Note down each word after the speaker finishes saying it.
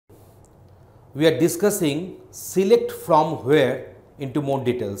we are discussing select from where into more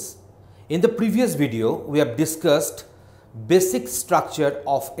details. In the previous video, we have discussed basic structure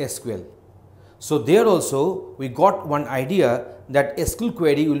of SQL. So there also we got one idea that SQL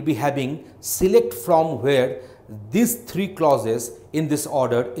query will be having select from where these three clauses in this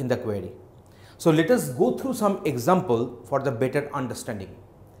order in the query. So let us go through some example for the better understanding.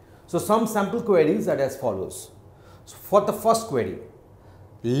 So some sample queries are as follows. So for the first query,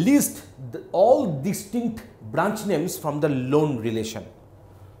 list all distinct branch names from the loan relation.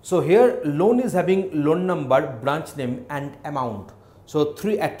 So here loan is having loan number, branch name and amount. So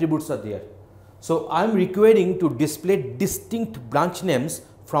three attributes are there. So I am requiring to display distinct branch names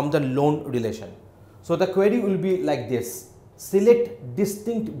from the loan relation. So the query will be like this: select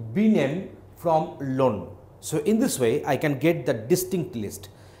distinct B name from loan. So in this way I can get the distinct list.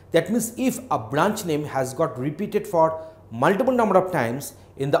 That means if a branch name has got repeated for multiple number of times,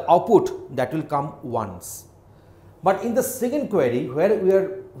 in the output that will come once. But in the second query, where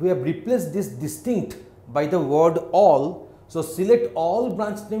we have replaced this distinct by the word all, so select all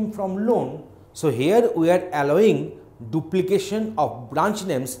branch name from loan. So here we are allowing duplication of branch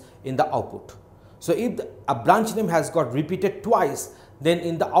names in the output. So if a branch name has got repeated twice, then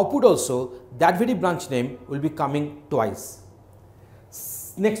in the output also that very branch name will be coming twice.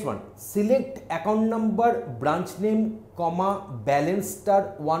 Next one, select account number, branch name, comma, balance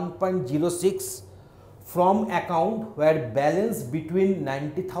star 1.06 from account where balance between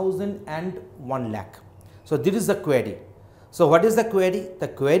 90,000 and 1 lakh. So this is the query. So what is the query? The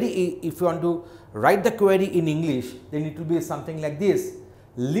query, if you want to write the query in English, then it will be something like this: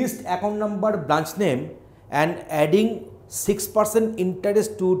 list account number, branch name and adding 6%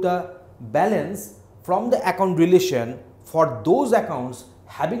 interest to the balance from the account relation for those accounts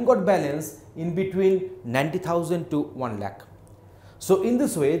having got balance in between 90,000 to 1 lakh. So in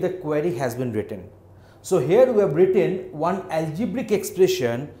this way the query has been written. So here we have written one algebraic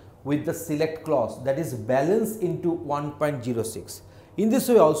expression with the select clause, that is balance into 1.06. In this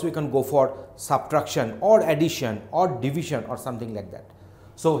way also we can go for subtraction or addition or division or something like that.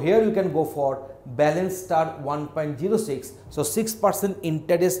 So here you can go for balance star 1.06. So 6%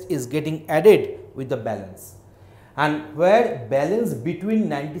 interest is getting added with the balance. And where balance between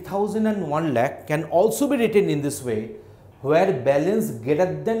 90,000 and 1 lakh can also be written in this way, where balance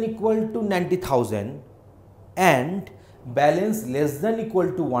greater than equal to 90,000 and balance less than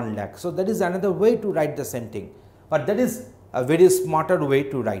equal to 1 lakh. So that is another way to write the same thing, but that is a very smarter way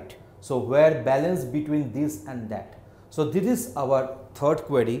to write. So where balance between this and that. So this is our third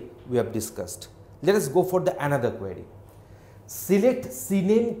query we have discussed. Let us go for the another query. Select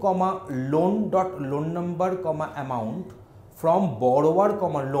CNAME, comma, loan dot loan number, comma, amount from borrower,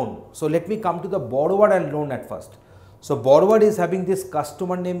 comma, loan. So let me come to the borrower and loan at first. So borrower is having this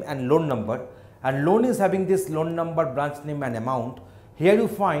customer name and loan number, and loan is having this loan number, branch name and amount. Here you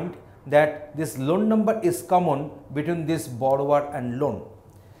find that this loan number is common between this borrower and loan.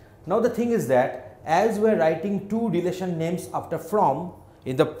 Now the thing is that as we are writing two relation names after from,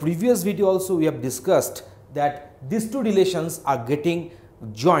 in the previous video also we have discussed that these two relations are getting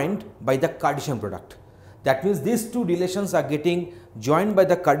joined by the Cartesian product. That means these two relations are getting joined by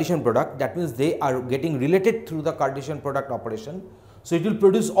the Cartesian product. That means they are getting related through the Cartesian product operation. So it will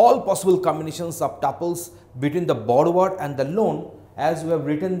produce all possible combinations of tuples between the borrower and the loan as we have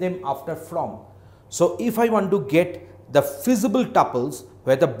written them after from. So if I want to get the feasible tuples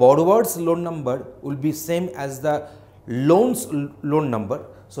where the borrower's loan number will be same as the loan's loan number,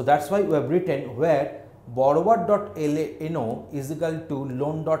 so that's why we have written where borrower.lno is equal to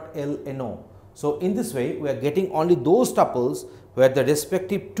loan.lno. So in this way we are getting only those tuples where the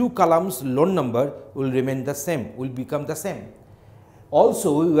respective two columns loan number will remain the same, will become the same.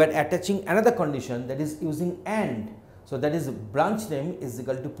 Also we are attaching another condition, that is using AND. So that is branch name is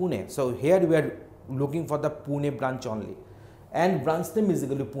equal to Pune. So here we are looking for the Pune branch only, and branch name is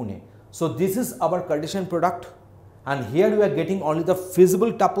equal to Pune. So this is our Cartesian product, and here we are getting only the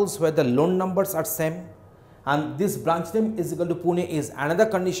feasible tuples where the loan numbers are same, and this branch name is equal to Pune is another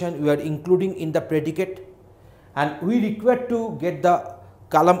condition we are including in the predicate, and we require to get the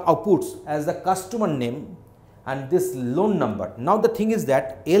column outputs as the customer name and this loan number. Now the thing is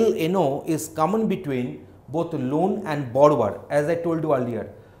that LNO is common between both loan and borrower, as I told you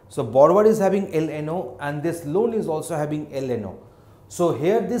earlier. So borrower is having LNO and this loan is also having LNO. So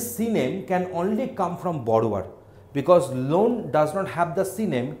here this CNAME can only come from borrower, because loan does not have the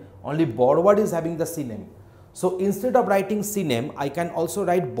CNAME, only borrower is having the CNAME. So instead of writing CNAME, I can also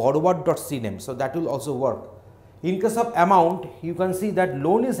write borrower.cname. So that will also work. In case of amount, you can see that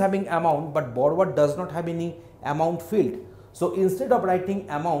loan is having amount, but borrower does not have any amount field. So instead of writing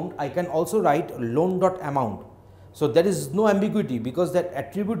amount, I can also write loan.amount. So there is no ambiguity because that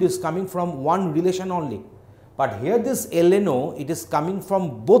attribute is coming from one relation only. But here this LNO, it is coming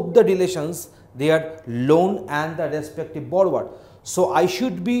from both the relations, their loan and the respective borrower. So I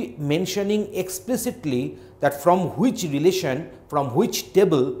should be mentioning explicitly that from which relation, from which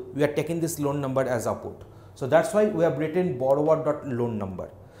table we are taking this loan number as output. So that's why we have written borrower.loan number.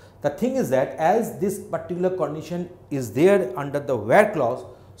 The thing is that as this particular condition is there under the where clause,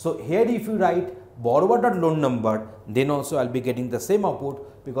 so here if you write borrower.loan number, then also I'll be getting the same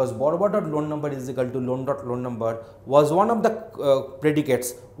output, because borrower.loan number is equal to loan.loan number was one of the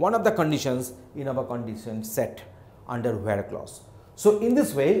predicates, one of the conditions in our condition set under where clause. So in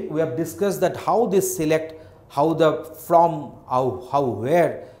this way we have discussed that how this select, how the from, how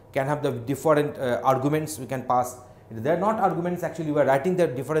where can have the different arguments we can pass. They are not arguments, actually we are writing the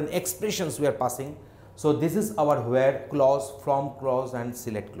different expressions we are passing. So this is our where clause, from clause and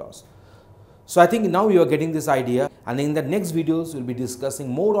select clause. So I think now you are getting this idea, and in the next videos we will be discussing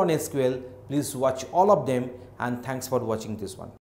more on SQL. Please watch all of them, and thanks for watching this one.